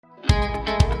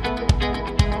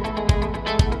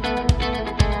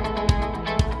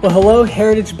Well, hello,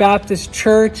 Heritage Baptist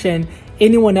Church, and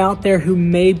anyone out there who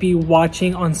may be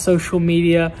watching on social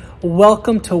media.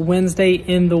 Welcome to Wednesday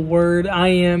in the Word. I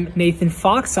am Nathan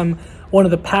Fox. I'm one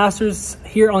of the pastors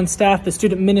here on staff, the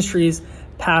student ministries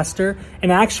pastor,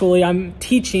 and actually I'm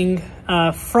teaching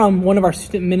from one of our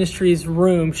student ministries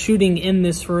room, shooting in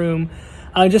this room.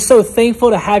 Just so thankful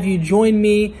to have you join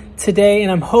me today,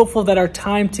 and I'm hopeful that our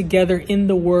time together in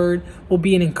the Word will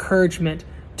be an encouragement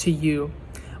to you.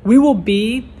 We will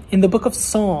be in the book of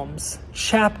Psalms,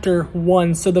 chapter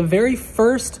 1. So the very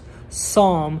first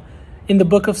psalm in the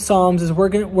book of Psalms is where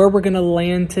we're going to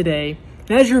land today.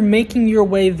 And as you're making your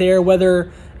way there,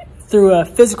 whether through a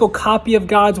physical copy of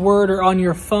God's Word or on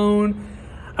your phone,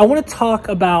 I want to talk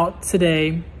about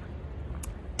today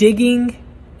digging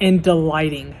and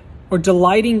delighting, or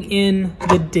delighting in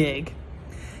the dig.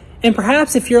 And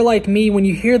perhaps if you're like me, when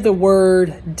you hear the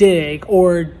word dig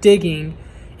or digging,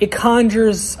 it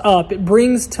conjures up, it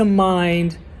brings to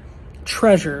mind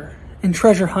treasure and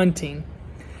treasure hunting.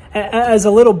 As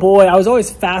a little boy, I was always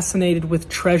fascinated with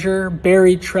treasure,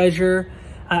 buried treasure.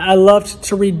 I loved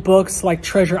to read books like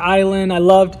Treasure Island. I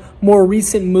loved more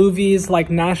recent movies like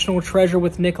National Treasure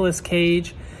with Nicolas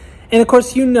Cage. And of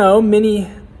course, you know, many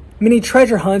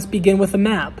treasure hunts begin with a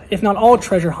map. If not all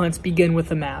treasure hunts begin with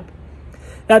a map.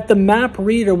 That the map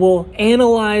reader will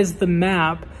analyze the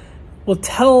map, will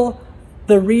tell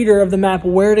the reader of the map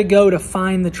where to go to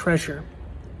find the treasure.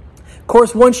 Of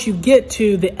course, once you get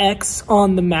to the X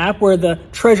on the map where the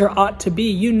treasure ought to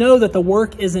be, you know that the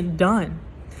work isn't done.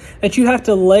 That you have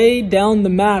to lay down the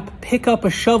map, pick up a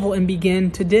shovel, and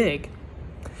begin to dig.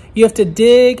 You have to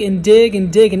dig and dig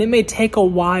and dig, and it may take a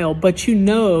while, but you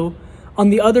know on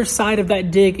the other side of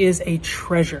that dig is a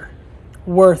treasure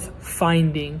worth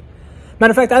finding.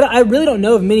 Matter of fact, I really don't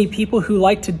know of many people who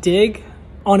like to dig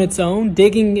on its own.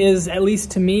 Digging is, at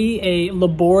least to me, a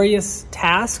laborious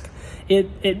task. It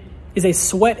is a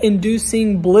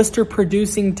sweat-inducing,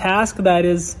 blister-producing task that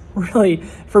is really,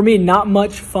 for me, not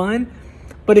much fun.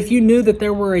 But if you knew that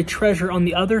there were a treasure on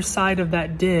the other side of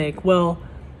that dig, well,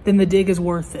 then the dig is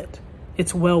worth it.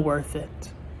 It's well worth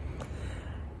it.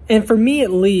 And for me, at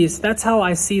least, that's how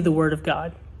I see the Word of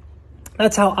God.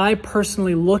 That's how I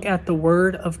personally look at the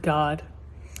Word of God.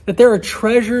 That there are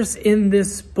treasures in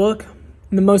this book,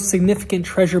 the most significant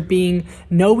treasure being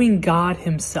knowing God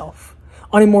Himself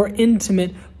on a more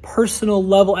intimate, personal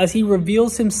level as He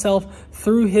reveals Himself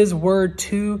through His Word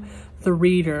to the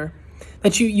reader.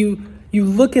 That you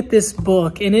look at this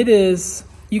book, and it is,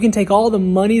 you can take all the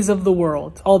monies of the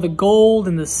world, all the gold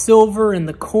and the silver and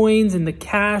the coins and the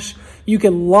cash, you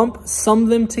can lump some of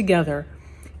them together,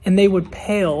 and they would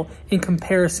pale in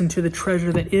comparison to the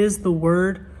treasure that is the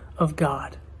Word of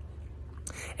God.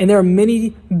 And there are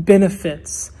many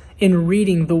benefits in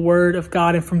reading the Word of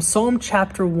God. And from Psalm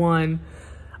chapter 1,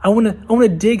 I want to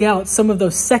dig out some of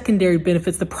those secondary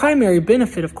benefits. The primary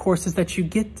benefit, of course, is that you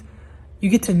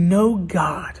get to know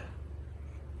God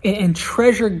and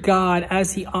treasure God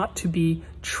as He ought to be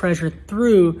treasured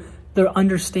through the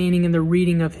understanding and the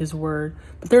reading of His Word.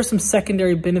 But there are some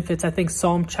secondary benefits I think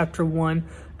Psalm chapter 1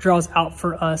 draws out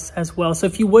for us as well. So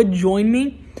if you would join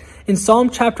me, in Psalm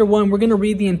chapter 1, we're going to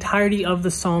read the entirety of the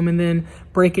psalm and then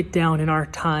break it down in our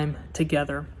time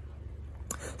together.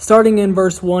 Starting in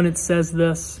verse 1, it says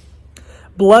this: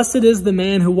 "Blessed is the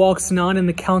man who walks not in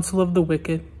the counsel of the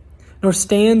wicked, nor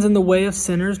stands in the way of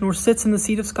sinners, nor sits in the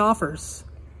seat of scoffers.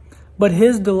 But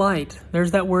his delight,"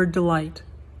 there's that word delight,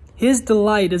 "his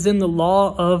delight is in the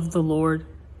law of the Lord,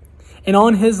 and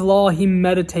on his law he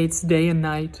meditates day and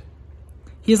night.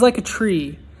 He is like a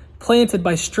tree planted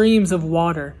by streams of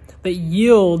water, that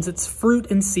yields its fruit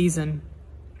in season,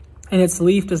 and its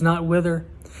leaf does not wither.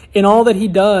 In all that he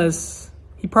does,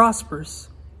 he prospers.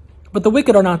 But the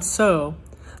wicked are not so.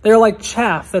 They are like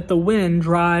chaff that the wind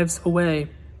drives away.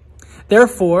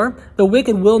 Therefore, the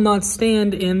wicked will not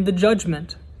stand in the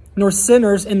judgment, nor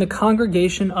sinners in the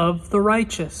congregation of the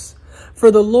righteous. For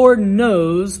the Lord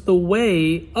knows the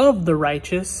way of the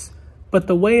righteous, but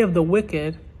the way of the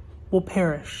wicked will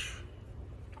perish."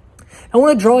 I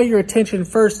want to draw your attention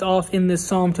first off in this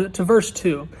psalm to verse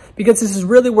 2, because this is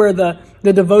really where the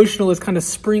devotional is kind of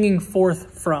springing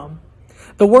forth from.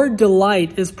 The word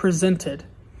delight is presented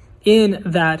in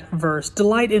that verse.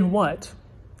 Delight in what?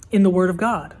 In the Word of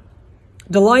God.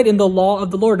 Delight in the law of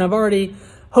the Lord. And I've already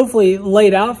hopefully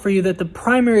laid out for you that the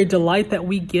primary delight that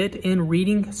we get in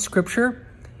reading Scripture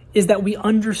is that we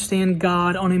understand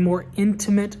God on a more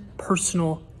intimate,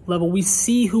 personal level. We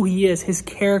see who He is, His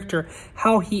character,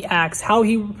 how He acts, how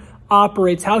He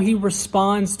operates, how He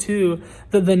responds to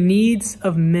the needs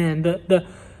of men.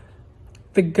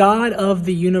 The God of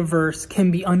the universe can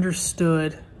be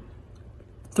understood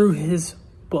through his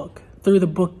book, through the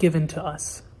book given to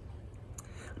us.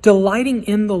 Delighting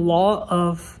in the law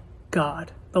of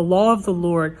God, the law of the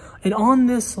Lord. And on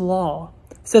this law,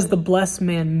 it says the blessed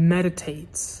man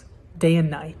meditates day and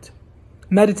night.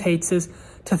 Meditates is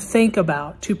to think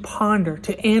about, to ponder,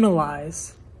 to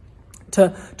analyze,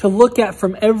 to look at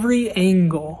from every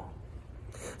angle.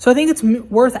 So I think it's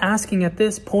worth asking at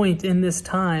this point in this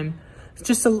time,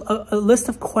 just a list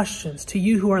of questions to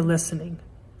you who are listening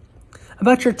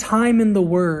about your time in the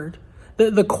Word,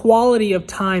 the quality of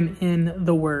time in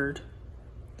the Word.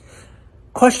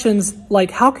 Questions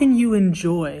like, how can you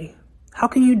enjoy, how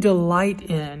can you delight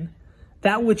in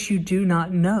that which you do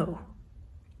not know?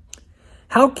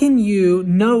 How can you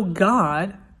know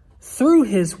God through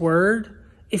his Word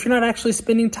if you're not actually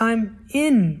spending time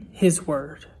in his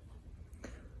Word?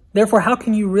 Therefore, how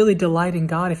can you really delight in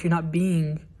God if you're not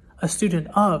being a student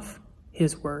of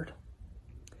his Word?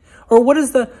 Or what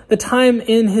does the time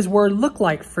in his Word look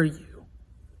like for you?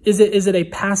 Is it a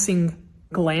passing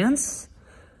glance?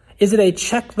 Is it a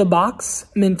check the box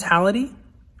mentality?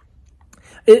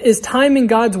 Is time in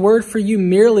God's Word for you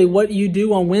merely what you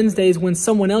do on Wednesdays when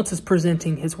someone else is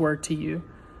presenting his Word to you?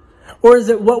 Or is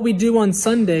it what we do on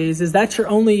Sundays? Is that your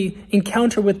only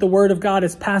encounter with the Word of God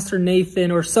as Pastor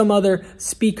Nathan or some other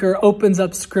speaker opens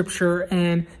up Scripture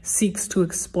and seeks to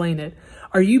explain it?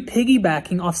 Are you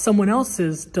piggybacking off someone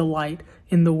else's delight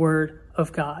in the Word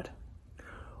of God?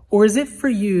 Or is it for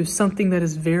you something that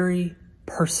is very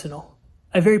personal,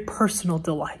 a very personal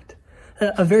delight,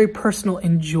 a very personal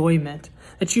enjoyment,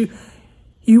 that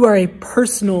you are a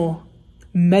personal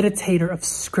meditator of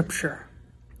Scripture,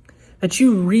 that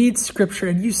you read Scripture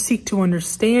and you seek to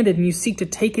understand it and you seek to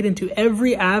take it into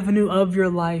every avenue of your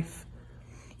life.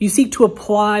 You seek to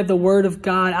apply the Word of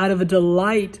God out of a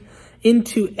delight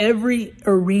into every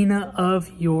arena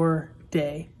of your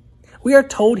day. We are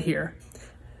told here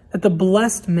that the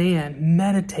blessed man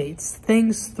meditates,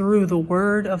 thinks through the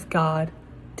Word of God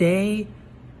day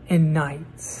and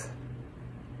night.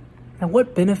 Now,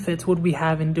 what benefits would we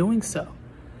have in doing so?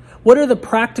 What are the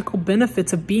practical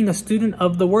benefits of being a student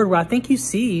of the Word? Well, I think you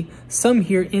see some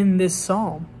here in this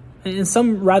psalm, and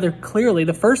some rather clearly.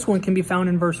 The first one can be found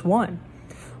in verse 1.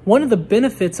 One of the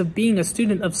benefits of being a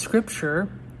student of Scripture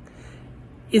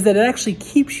is that it actually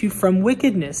keeps you from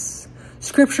wickedness.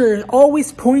 Scripture is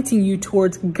always pointing you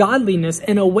towards godliness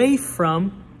and away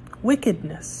from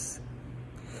wickedness.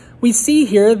 We see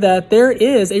here that there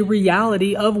is a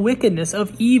reality of wickedness,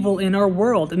 of evil in our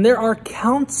world. And there are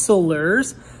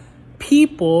counselors,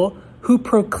 people who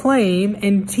proclaim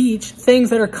and teach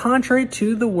things that are contrary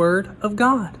to the Word of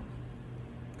God.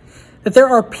 That there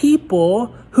are people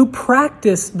who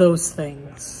practice those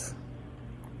things.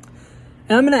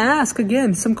 And I'm going to ask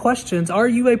again some questions. Are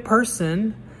you a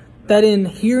person that in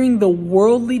hearing the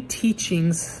worldly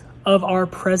teachings of our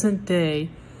present day,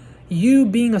 you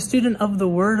being a student of the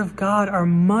Word of God are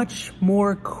much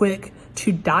more quick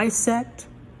to dissect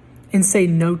and say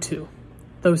no to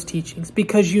those teachings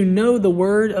because you know the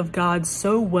Word of God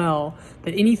so well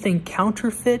that anything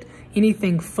counterfeit,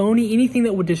 anything phony, anything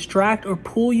that would distract or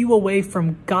pull you away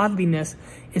from godliness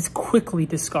is quickly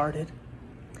discarded?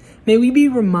 May we be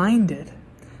reminded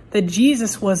that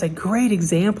Jesus was a great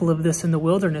example of this in the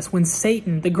wilderness when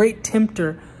Satan, the great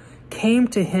tempter, came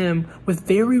to him with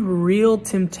very real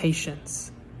temptations.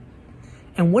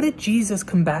 And what did Jesus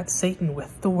combat Satan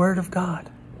with? The Word of God.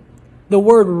 The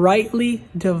Word rightly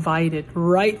divided,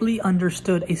 rightly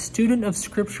understood. A student of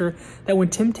Scripture that when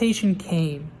temptation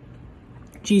came,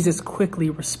 Jesus quickly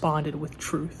responded with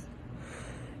truth.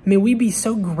 May we be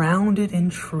so grounded in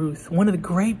truth. One of the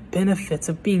great benefits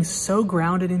of being so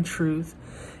grounded in truth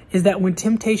is that when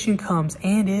temptation comes,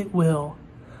 and it will,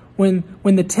 when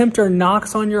the tempter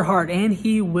knocks on your heart, and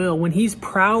he will, when he's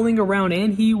prowling around,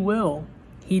 and he will,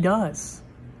 he does.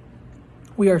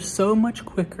 We are so much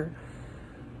quicker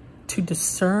to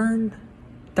discern,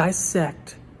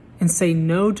 dissect, and say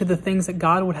no to the things that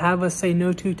God would have us say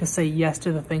no to say yes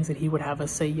to the things that he would have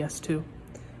us say yes to.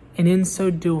 And in so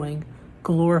doing,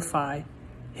 glorify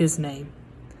his name.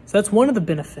 So that's one of the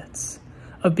benefits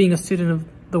of being a student of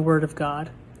the Word of God.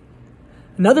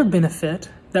 Another benefit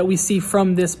that we see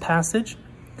from this passage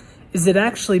is that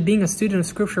actually being a student of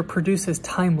Scripture produces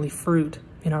timely fruit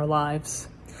in our lives.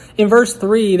 In verse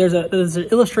 3, there's an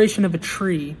illustration of a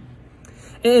tree.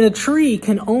 And a tree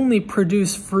can only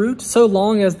produce fruit so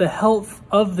long as the health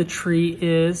of the tree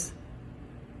is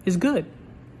good.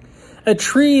 A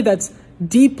tree that's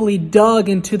deeply dug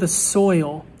into the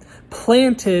soil,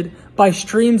 planted by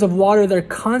streams of water that are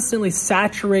constantly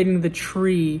saturating the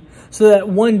tree so that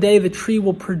one day the tree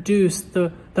will produce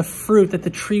the fruit that the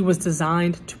tree was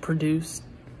designed to produce.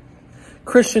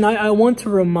 Christian, I want to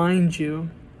remind you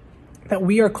that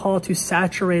we are called to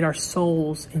saturate our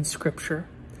souls in Scripture.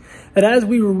 That as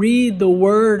we read the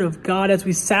Word of God, as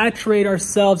we saturate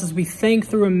ourselves, as we think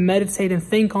through and meditate and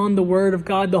think on the Word of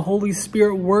God, the Holy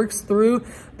Spirit works through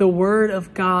the Word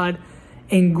of God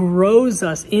and grows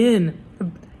us in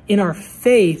our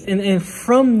faith. And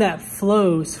from that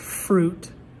flows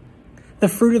fruit. The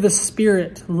fruit of the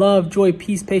Spirit: love, joy,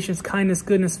 peace, patience, kindness,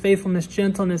 goodness, faithfulness,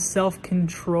 gentleness,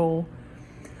 self-control.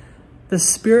 The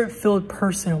Spirit-filled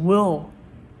person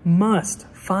must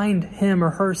find him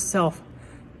or herself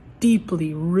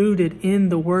deeply rooted in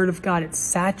the Word of God. It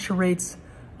saturates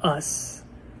us,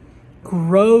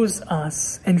 grows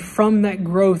us, and from that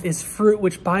growth is fruit,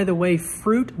 which, by the way,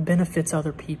 fruit benefits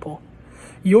other people.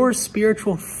 Your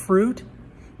spiritual fruit,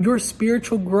 your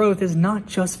spiritual growth is not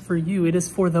just for you, it is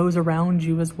for those around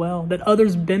you as well. That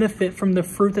others benefit from the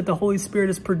fruit that the Holy Spirit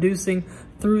is producing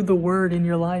through the Word in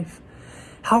your life.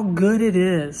 How good it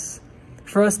is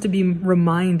for us to be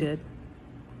reminded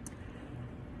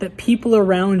that people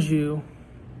around you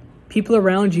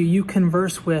you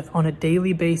converse with on a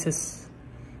daily basis.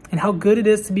 And how good it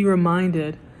is to be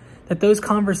reminded that those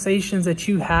conversations that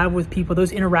you have with people,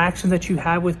 those interactions that you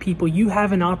have with people, you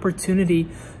have an opportunity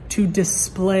to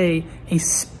display a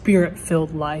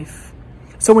Spirit-filled life.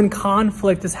 So when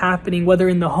conflict is happening, whether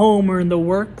in the home or in the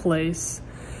workplace,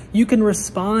 you can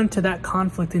respond to that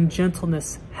conflict in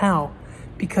gentleness. How?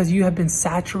 Because you have been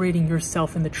saturating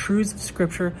yourself in the truths of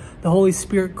Scripture, the Holy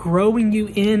Spirit growing you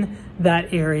in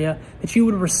that area, that you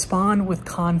would respond with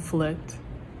conflict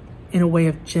in a way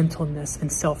of gentleness and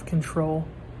self-control.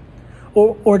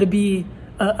 Or to be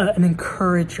an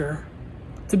encourager,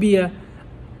 to be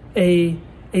a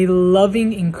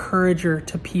loving encourager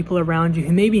to people around you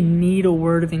who maybe need a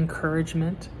word of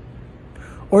encouragement.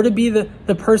 Or to be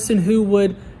the person who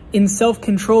would, in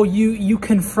self-control, you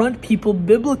confront people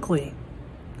biblically.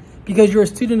 Because you're a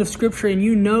student of Scripture and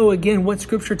you know, again, what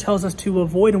Scripture tells us to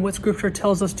avoid and what Scripture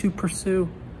tells us to pursue.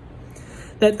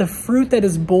 That the fruit that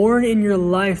is born in your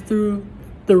life through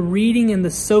the reading and the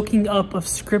soaking up of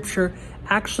Scripture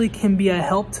actually can be a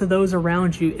help to those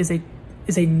around you, is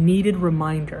a needed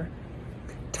reminder.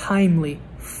 Timely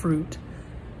fruit.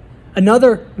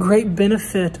 Another great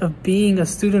benefit of being a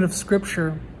student of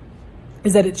Scripture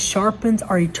is that it sharpens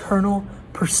our eternal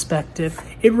perspective.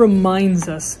 It reminds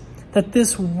us that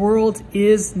this world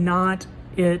is not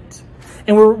it.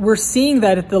 And we're seeing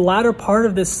that at the latter part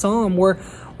of this psalm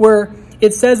where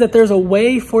it says that there's a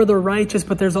way for the righteous,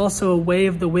 but there's also a way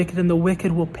of the wicked, and the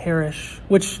wicked will perish,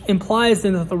 which implies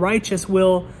then that the righteous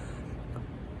will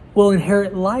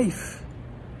inherit life.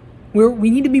 We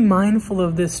need to be mindful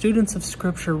of this, students of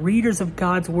Scripture, readers of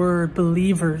God's Word,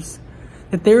 believers,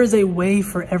 that there is a way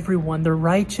for everyone. The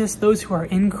righteous, those who are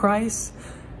in Christ,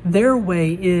 their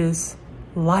way is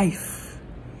life.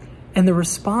 And the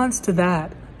response to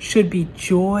that should be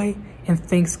joy and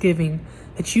thanksgiving,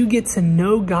 that you get to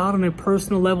know God on a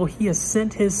personal level. He has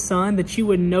sent His Son, that you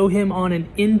would know Him on an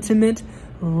intimate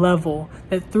level,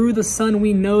 that through the Son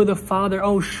we know the Father.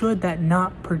 Oh, should that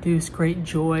not produce great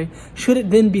joy? Should it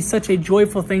then be such a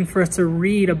joyful thing for us to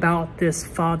read about this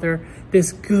Father,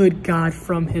 this good God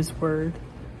from His Word?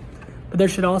 But there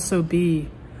should also be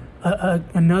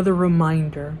another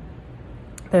reminder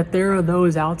that there are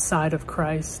those outside of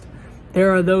Christ.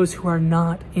 There are those who are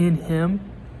not in Him,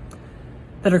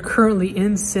 that are currently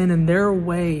in sin, and their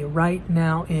way right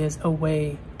now is a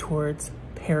way towards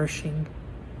perishing.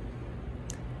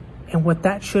 And what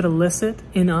that should elicit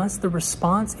in us, the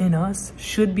response in us,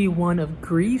 should be one of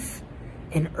grief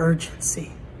and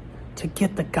urgency to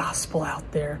get the gospel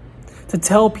out there, to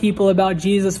tell people about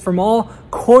Jesus from all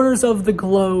corners of the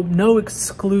globe, no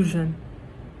exclusion.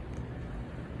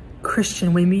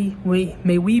 Christian,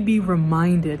 may we be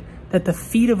reminded that the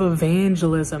feat of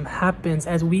evangelism happens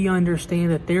as we understand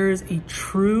that there is a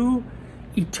true,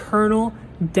 eternal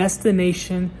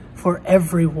destination for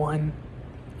everyone.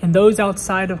 And those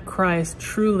outside of Christ,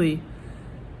 truly,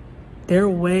 their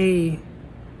way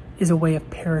is a way of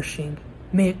perishing.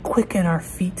 May it quicken our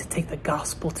feet to take the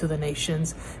gospel to the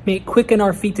nations. May it quicken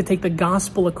our feet to take the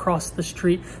gospel across the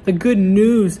street. The good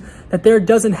news that there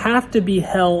doesn't have to be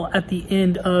hell at the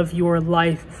end of your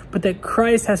life, but that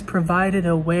Christ has provided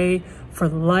a way for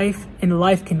life, and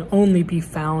life can only be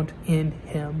found in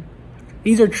Him.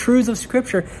 These are truths of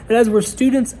Scripture, that as we're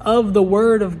students of the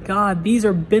Word of God, these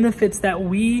are benefits that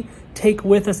we take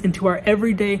with us into our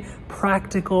everyday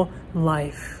practical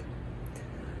life.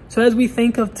 So as we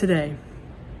think of today,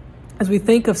 as we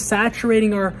think of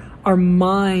saturating our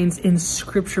minds in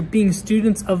Scripture, being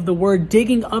students of the Word,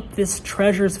 digging up these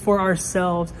treasures for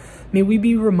ourselves, may we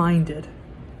be reminded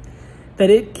that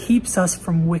it keeps us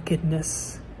from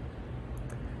wickedness,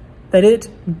 that it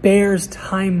bears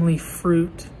timely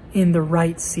fruit in the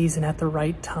right season at the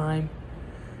right time,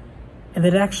 and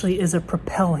that it actually is a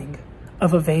propelling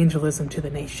of evangelism to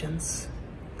the nations.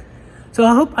 So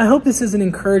I hope this is an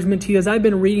encouragement to you as I've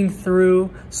been reading through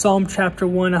Psalm chapter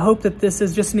 1. I hope that this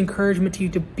is just an encouragement to you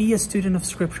to be a student of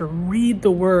Scripture. Read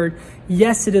the Word.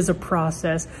 Yes, it is a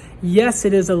process. Yes,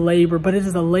 it is a labor, but it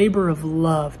is a labor of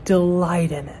love.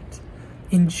 Delight in it.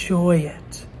 Enjoy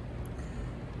it.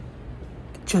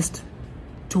 Just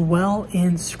dwell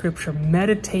in Scripture.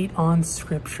 Meditate on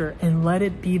Scripture and let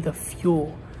it be the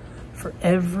fuel for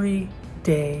every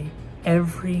day,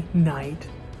 every night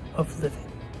of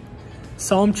living.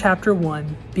 Psalm chapter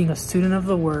 1, being a student of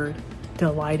the Word,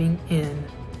 delighting in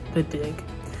the dig.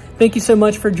 Thank you so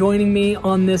much for joining me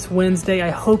on this Wednesday.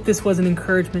 I hope this was an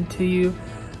encouragement to you.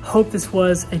 Hope this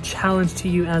was a challenge to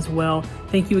you as well.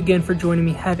 Thank you again for joining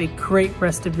me. Have a great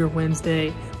rest of your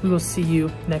Wednesday. We will see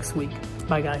you next week.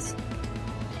 Bye, guys.